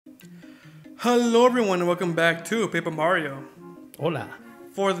Hello everyone and welcome back to Paper Mario. Hola.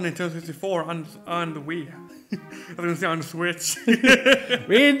 For the Nintendo 64 on the Wii. I was gonna say on the Switch.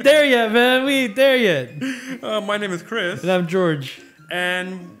 We ain't there yet, man. We ain't there yet. My name is Chris. And I'm George.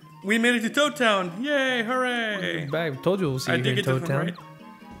 And we made it to Toad Town. Yay, hooray. Back. I told you we'll see you here in Toad Town. Right?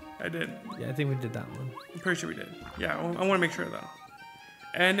 I did. Yeah, I think we did that one. I'm pretty sure we did. Yeah, I want to make sure though.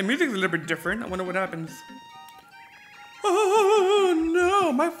 And the music's a little bit different. I wonder what happens. Oh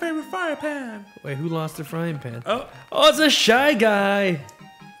no, my favorite fire pan. Wait, who lost their frying pan? Oh, it's a Shy Guy.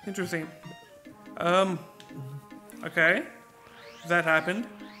 interesting. Okay. That happened.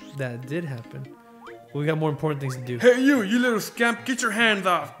 That did happen. We got more important things to do. Hey you little scamp, get your hands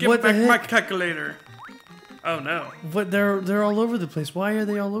off. Give What the back my heck? calculator. Oh no. But they're all over the place. Why are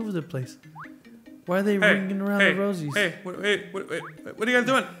they all over the place? Why are they ringing around the rosies? Hey, what are you guys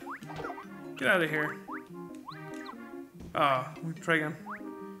doing? Get out of here. Ah, we'll try again.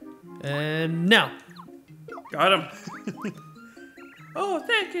 And now. Got him. Oh,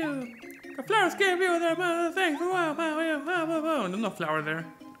 thank you. The flowers gave you their thanks. Wow. There's no flower there.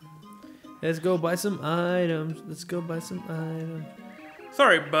 Let's go buy some items. Let's go buy some items.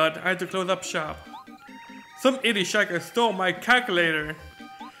 Sorry, bud. I had to close up shop. Some idiot shaker stole my calculator.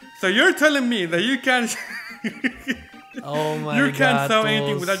 So you're telling me that you can't Oh my god. you can't sell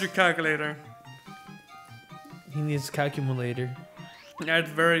anything without your calculator. He needs a calculator. That's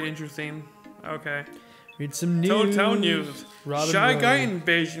very interesting. Okay. Read some news. Toad Town news. Robin Shy Rogue. Guy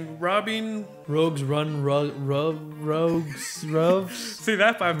invasion. Robbing. Rogues run rogues. See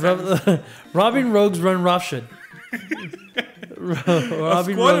that 5 times. Robbing rogues run roughshod.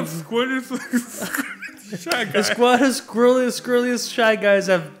 Robbing rogues. Shy Guy. A squad of squirreliest Shy Guys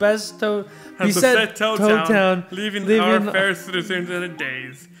have beset Toad Town, leaving our fair citizens in a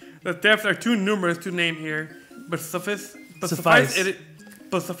daze. The thefts are too numerous to name here, but suffice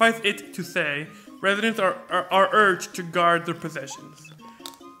it to say, residents are urged to guard their possessions.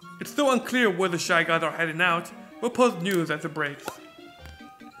 It's still unclear where the Shy Guys are heading out. We'll post news as it breaks.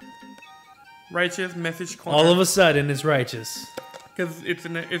 Righteous message corner. All of a sudden, it's righteous. Because it's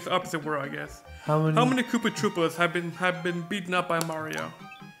the opposite world, I guess. How many Koopa Troopas have been beaten up by Mario?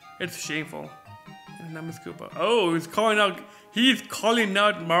 It's shameful. And I'm a Koopa. Oh, he's calling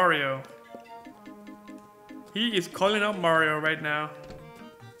out Mario. He is calling out Mario right now.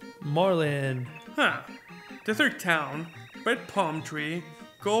 Marlin. Huh. Desert town, red palm tree,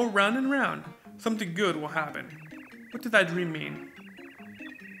 go round and round. Something good will happen. What does that dream mean?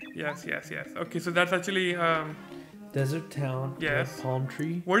 Yes. Okay, so that's actually Desert town. Yes. Palm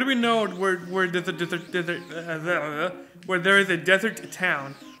tree. where do we know where there is a desert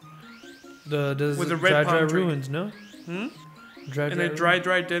town? The With the red dry palm tree. ruins, no? Hmm? Dry In a dry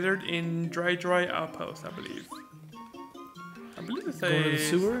desert in dry outpost, I believe. I believe it says. Go to the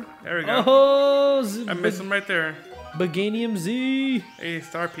sewer. There we go. Oh, I missed him right there. Beganium Z. A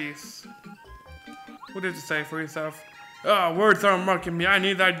star piece. What did it say for yourself? Oh, words are marking me. I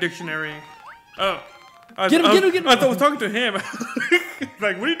need that dictionary. Oh. Get him. I thought I was talking to him.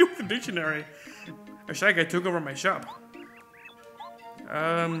 Like, what do you do with the dictionary? A Shy Guy took over my shop.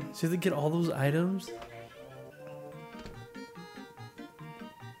 So they get all those items?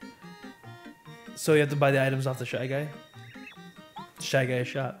 So you have to buy the items off the Shy Guy? Shy Guy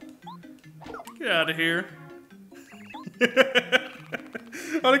shop. Get out of here.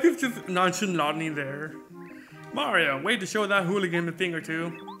 I like it's just nonchalantly there. Mario, wait to show that hooligan a thing or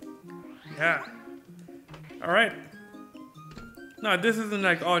two. Yeah. Alright. No, this isn't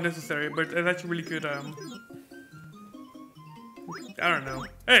like all necessary, but it's actually really good, I don't know.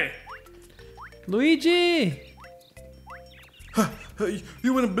 Hey! Luigi!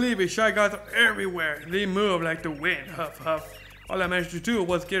 You wouldn't believe it, Shy Guys are everywhere. They move like the wind, huff huff. All I managed to do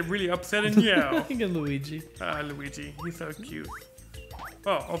was get really upset and yell. Look at Luigi. Ah, Luigi, he's so cute.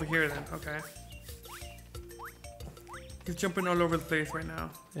 Oh, over here then, okay. He's jumping all over the place right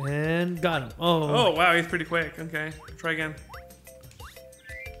now. And got him. Oh. Oh, wow, he's pretty quick. Okay, try again.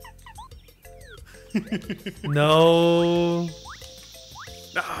 No.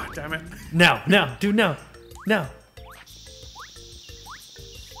 Ah, damn it. Now, dude, now. No.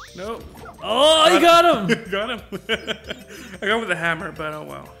 Oh, you got him. Got him. I got with the hammer, but oh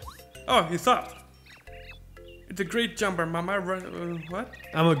well. Oh, he stopped. It's a great jumper, Mama. Run. What?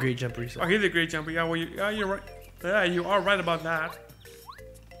 I'm a great jumper. Oh, he's a great jumper. Yeah, well, you're right. Yeah, you are right about that.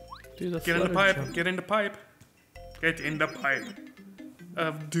 Dude, Get in the pipe. Get in the pipe. Get in the pipe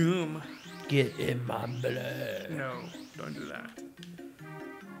of doom. Get in my blood. No, don't do that.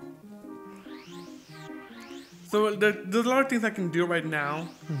 So there's a lot of things I can do right now.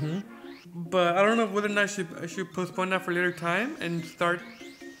 But I don't know whether or not I should postpone that for a later time and start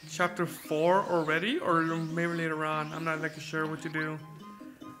chapter 4 already, or maybe later on. I'm not like sure what to do.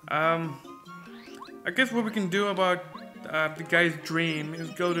 I guess what we can do about the guy's dream is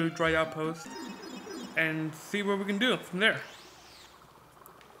go to Dry Outpost and see what we can do from there.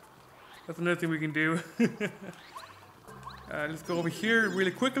 That's another thing we can do. Let's go over here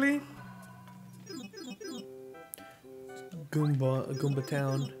really quickly. Goomba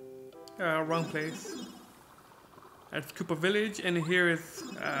Town. Wrong place. That's Koopa Village, and here is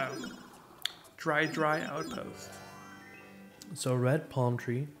Dry Outpost. So red palm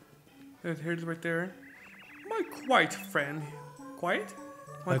tree. Here's right there. My quiet friend. Quiet?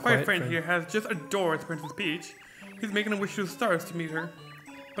 My quiet quiet friend friend here has just adored Princess Peach. He's making a wish to the stars to meet her.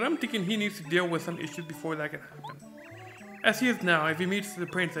 But I'm thinking he needs to deal with some issues before that can happen. As he is now, if he meets the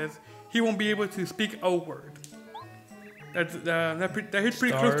princess, he won't be able to speak a word. That hits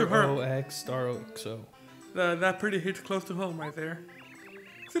pretty close to her. Star OXO. That pretty hits close to home right there.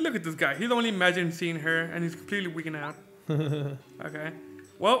 See, look at this guy. He's only imagining seeing her, and he's completely wigging out. Okay.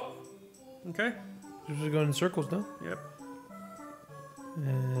 Well. Okay. Just going in circles, no? Yep.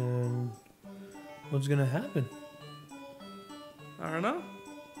 And what's gonna happen? I don't know.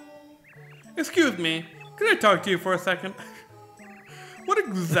 Excuse me. Can I talk to you for a second? What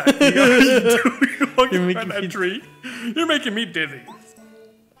exactly are you doing walking around that tree? You're making me dizzy.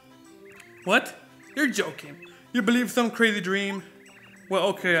 What? You're joking. You believe some crazy dream? Well,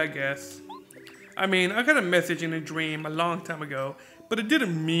 okay, I guess. I mean, I got a message in a dream a long time ago, but it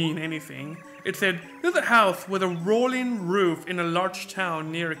didn't mean anything. It said, there's a house with a rolling roof in a large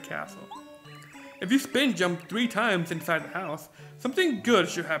town near a castle. If you spin jump 3 times inside the house, something good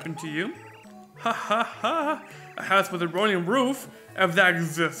should happen to you. Ha ha ha! A house with a rolling roof, if that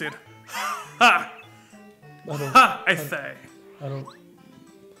existed. Ha! Ha! I say. I don't.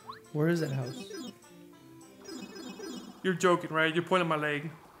 Where is that house? You're joking, right? You're pulling my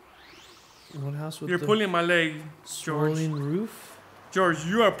leg. What house with You're pulling my leg, George. rolling roof? George,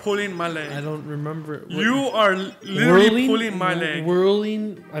 you are pulling my leg. I don't remember. You are literally pulling my leg.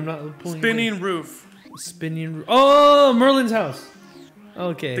 Whirling. I'm not pulling. Spinning roof. Spinning roof. Oh, Merlin's house.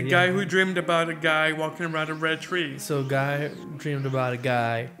 Okay. The guy who dreamed about a guy walking around a red tree. So guy dreamed about a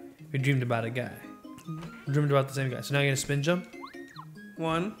guy who dreamed about a guy. Dreamed about the same guy. So now you're gonna spin jump?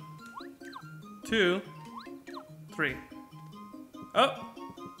 1, 2, 3. Oh.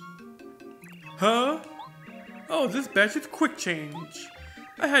 Huh? Oh, this badge is quick change.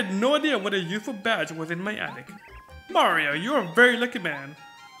 I had no idea what a useful badge was in my attic. Mario, you're a very lucky man.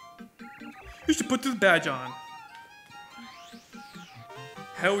 You should put this badge on.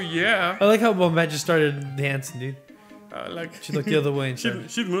 Hell yeah. I like how Bombette just started dancing, dude. Like She looked the other way and started.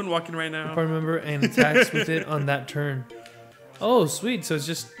 she's moonwalking right now. If I remember, and attacks with it on that turn. Oh, sweet. So it's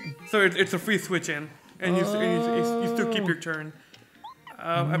just... So it's a free switch in. And you still keep your turn.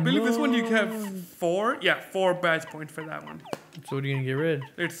 I believe this one you have 4. Yeah, 4 badge points for that one. So what are you going to get rid?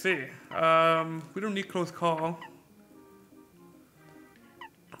 Let's see. We don't need close call.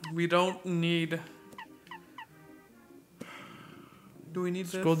 We don't need... Do we need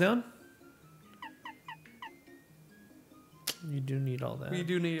this? Scroll down. You do need all that. We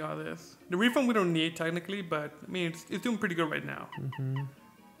do need all this. The refund we don't need technically, but I mean it's doing pretty good right now.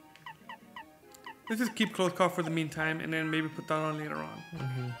 Let's just keep close call for the meantime, and then maybe put that on later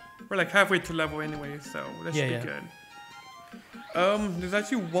on. We're like halfway to level anyway, so that should be good. There's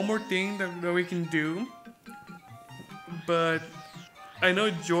actually one more thing that we can do, but I know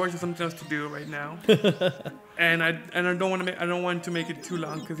George has something else to do right now, and I don't want to make it too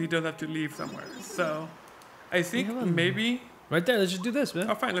long because he does have to leave somewhere. So I think maybe right there. Let's just do this, man.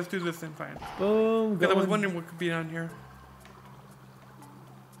 Oh, fine. Let's do this then. Fine. Boom. Because I was wondering what could be down here.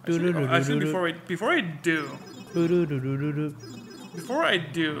 Actually, before I do. Get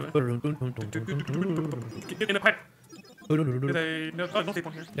in the pipe. Don't stay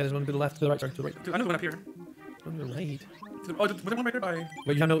on here. Yeah, there's one to the left, to the right, sorry, to the right. I know one up here. On the right. Oh, was there one right there?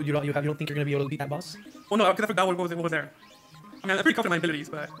 Wait, you don't think you're gonna be able to beat that boss? Oh no, because I forgot what was there. I mean, I'm pretty confident in my abilities,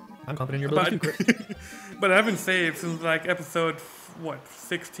 but I'm confident in your abilities too. But I haven't saved since like episode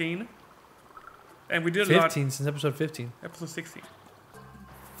 16, and we did a lot. 15 since episode 15. Episode 16.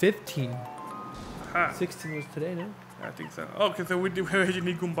 15. Aha. 16 was today, no? I think so. Oh, okay, so we actually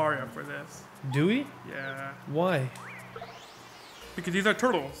need Goombaria for this. Do we? Yeah. Why? Because these are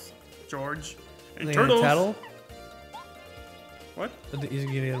turtles, George. And they turtles. Tattle? What? He's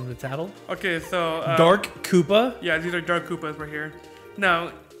gonna get him to tattle? Okay, so Dark Koopa? Yeah, these are Dark Koopas right here.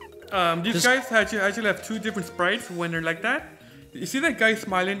 Now, these guys actually have 2 different sprites when they're like that. You see that guy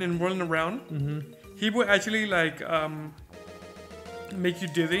smiling and rolling around? He will actually like make you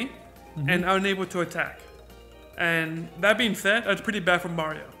dizzy and unable to attack. And that being said, that's pretty bad for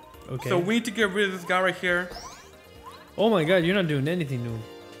Mario. Okay. So we need to get rid of this guy right here. Oh my god, you're not doing anything new.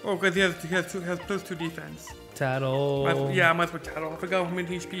 Oh, because he has +2 defense. Tattle. Yeah, I might as well Tattle. I forgot how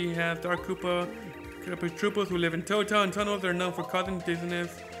many HP he has. Dark Koopa. Koopa Troopers who live in Total and tunnels are known for causing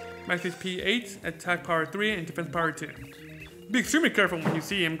dizziness. Max HP 8, attack power 3, and defense power 2. Be extremely careful when you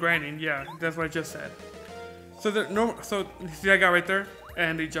see him grinding. Yeah, that's what I just said. So so you see that guy right there,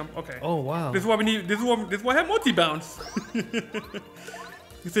 and they jump. Okay. Oh wow. This is what we need. This is why I have multi bounce.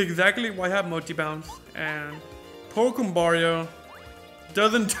 You see exactly why I have multi bounce, and Pokemon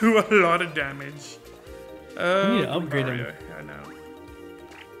doesn't do a lot of damage. We need to upgrade him. Yeah, I know.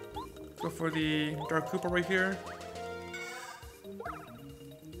 Go for the Dark Koopa right here.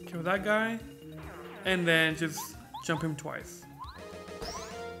 Kill that guy, and then just jump him twice.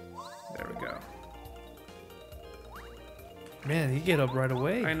 There we go. Man, he get up right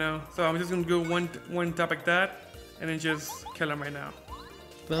away. I know. So I'm just gonna go one tap like that, and then just kill him right now.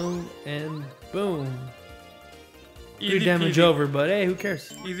 Boom and boom. Easy 3 damage peasy. over, but hey, who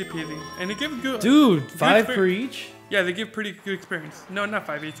cares? Easy peasy. And they give good. Dude, good 5 per each? Yeah, they give pretty good experience. No, not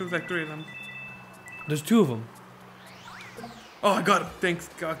 5 each. It was like 3 of them. There's 2 of them. Oh, I got him. Thanks.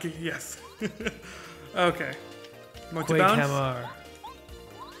 Okay, yes. Okay. Quake Multi-bounce. hammer.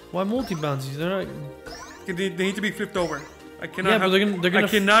 Why multi-bounces? They're not... They need to be flipped over. I cannot. Yeah, but they're gonna I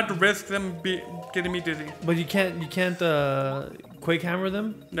cannot risk them getting me dizzy. But you can't Quake hammer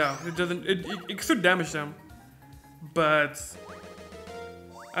them? No, it doesn't. It can still damage them, but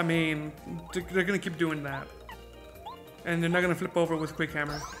I mean, they're gonna keep doing that, and they're not gonna flip over with Quick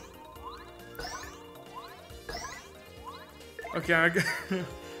Hammer. Okay, I have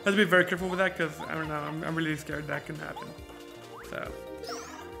to be very careful with that because I don't know. I'm really scared that can happen. So,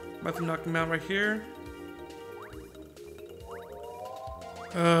 about to knock him out right here.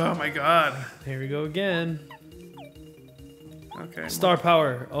 Oh my god. Here we go again. Okay. Star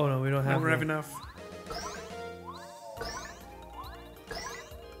power. Oh no, we don't have, We don't have enough.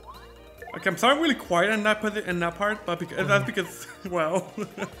 Okay, I'm sorry I'm really quiet in that part, but that's because, well,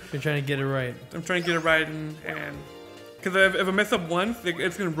 You're trying to get it right. I'm trying to get it right, and because if I mess up once,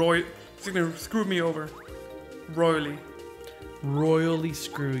 it's gonna screw me over, royally. Royally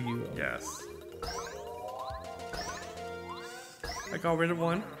screw you. Yes. I got rid of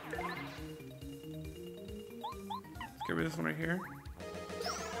one. Let's get rid of this one right here.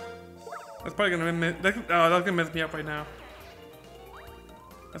 That's probably gonna that's gonna mess me up right now.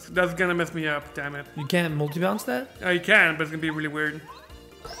 That's gonna mess me up. Damn it. You can't multi-bounce that? You can, but it's gonna be really weird.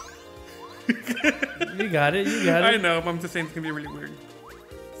 You got it. You got it. I know, but I'm just saying it's gonna be really weird.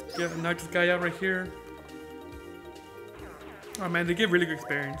 Let's knock this guy out right here. Oh man, they give really good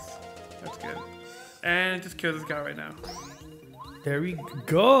experience. That's good. And just kill this guy right now. There we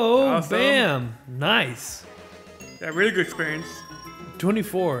go. Awesome. Bam. Nice. Yeah, really good experience.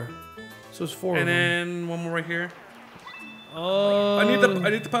 24. So it's 4 And of them. then one more right here. Oh. I need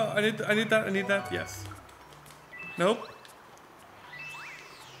that. Yes. Nope.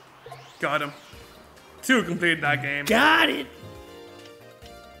 Got him. 2 completed that game. Got it.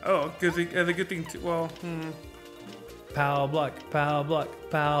 Oh, because as a good thing too. Well, Pow block. Pow block.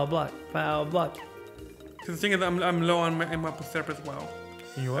 Pow block. Pow block. Because the thing is, I'm low on my Percep as well.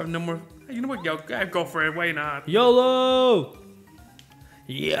 You know I have what? no more. You know what? Yo, go for it. Why not? YOLO.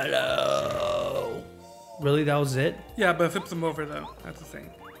 YOLO. Really? That was it? Yeah, but it flips them over though. That's the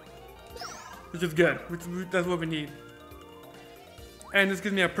thing. Which is good. That's what we need. And this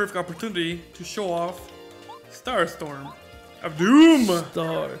gives me a perfect opportunity to show off Star Storm of Doom.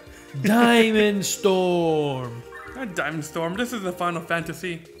 Star. Diamond Storm. Not Diamond Storm. This is the Final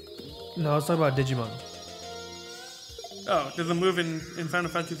Fantasy. No, let's talk about Digimon. Oh, there's a move in Final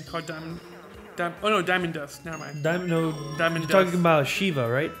Fantasy called Diamond. Oh no, Diamond Dust. Never mind. Diamond Diamond You're Dust. talking about Shiva,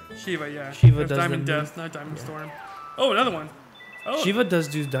 right? Shiva, yeah. Shiva There's does Diamond the move. Dust, not Diamond Storm. Oh, another one. Oh, Shiva does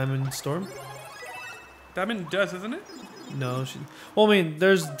do Diamond Storm. Diamond Dust, isn't it? No, well, I mean,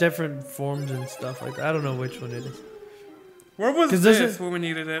 there's different forms and stuff like that. I don't know which one it is. Where was 'Cause this doesn't- when we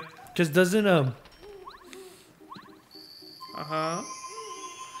needed it? Cause doesn't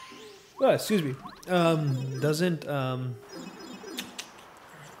excuse me. Doesn't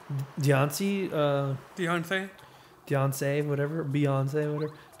Beyonce, whatever,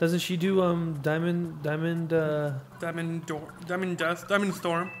 doesn't she do Diamond Dust, Diamond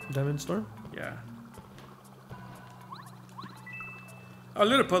Storm. Diamond Storm? Yeah. A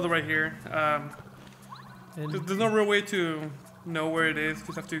little puzzle right here. And There's no real way to know where it is.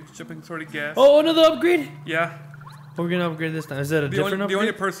 Just have to jump and sort of guess. oh, another upgrade! Yeah. We're gonna upgrade this time. Is that a different The only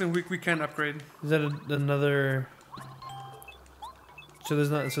upgrade? person we can upgrade. Is that another? So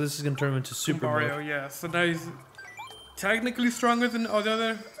there's not. So this is gonna turn him into Super Mario, mode. yeah. So now he's. technically stronger than all the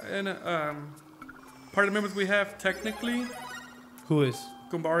other party members we have. Technically, Who is?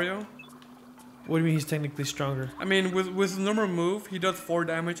 Goombario. What do you mean he's technically stronger? I mean, with his normal move, he does 4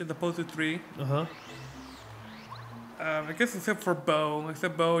 damage as opposed to 3. Uh-huh. I guess except for Bo.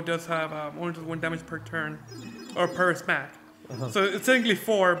 Except Bo does have only 1 damage per turn. Or per smack. Uh-huh. So it's technically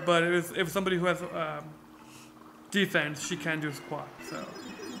 4, but if somebody who has defense, she can do squat. So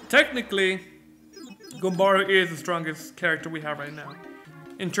technically, Goombario is the strongest character we have right now.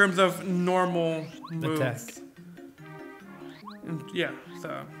 In terms of normal moves. Attack. And yeah,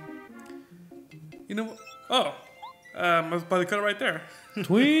 so... You know what? Oh, I was about to cut it right there.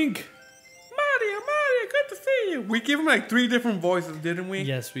 Twink! Mario, good to see you. We gave him like 3 different voices, didn't we?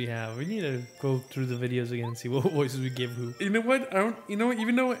 Yes, we have. We need to go through the videos again and see what voices we give who. You know what? I don't. You know,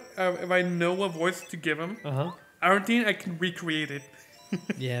 even though if I know what voice to give him, I don't think I can recreate it.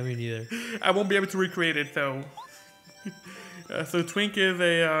 Yeah, me neither. I won't be able to recreate it though. So Twink is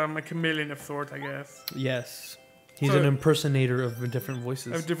a chameleon of sorts, I guess. Yes. He's an impersonator of different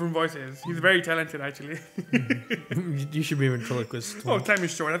voices. Of different voices. He's very talented, actually. You should be a ventriloquist. Oh, time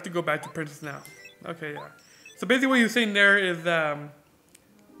is short. I have to go back to Princess now. Okay, yeah. So basically what you're saying there is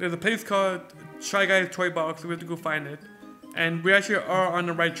there's a place called Shy Guy's Toy Box. So we have to go find it. And we actually are on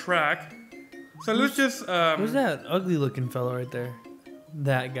the right track. So let's just... Who's that ugly looking fellow right there?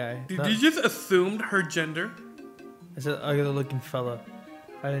 That guy. Did you just assume her gender? I said ugly looking fella.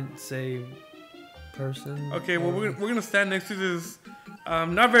 I didn't say... person. Okay, well we're gonna stand next to this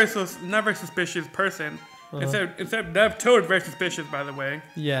not very suspicious person. Instead Dev Toad very suspicious, by the way.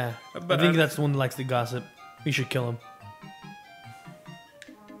 Yeah, but I think that's the one that likes to gossip. We should kill him.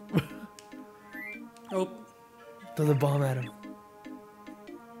 Oh, throw the bomb at him.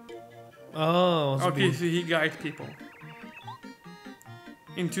 Oh, okay, so he guides people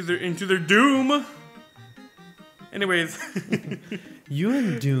into their doom. Anyways. You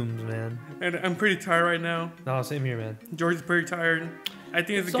and Dooms, man. And I'm pretty tired right now. No, same here, man. George is pretty tired. I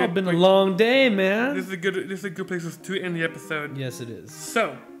think It's all been a long day, man. This is a good place to end the episode. Yes, it is.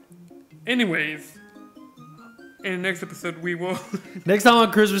 So, anyways, in the next episode we will. Next time on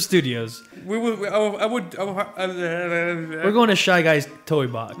Christmas Studios, we will. we're going to Shy Guy's Toy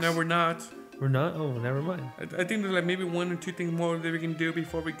Box. No, we're not. We're not. Oh, never mind. I think there's like maybe 1 or 2 things more that we can do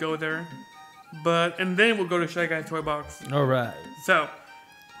before we go there. And then we'll go to Shy Guy's Toy Box. All right. So,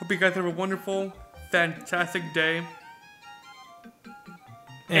 hope you guys have a wonderful, fantastic day.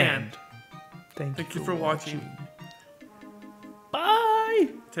 And thank you for watching. Bye.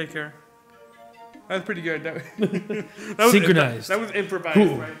 Take care. That was pretty good. That was synchronized. That was improvised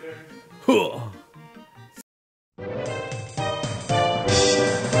right there.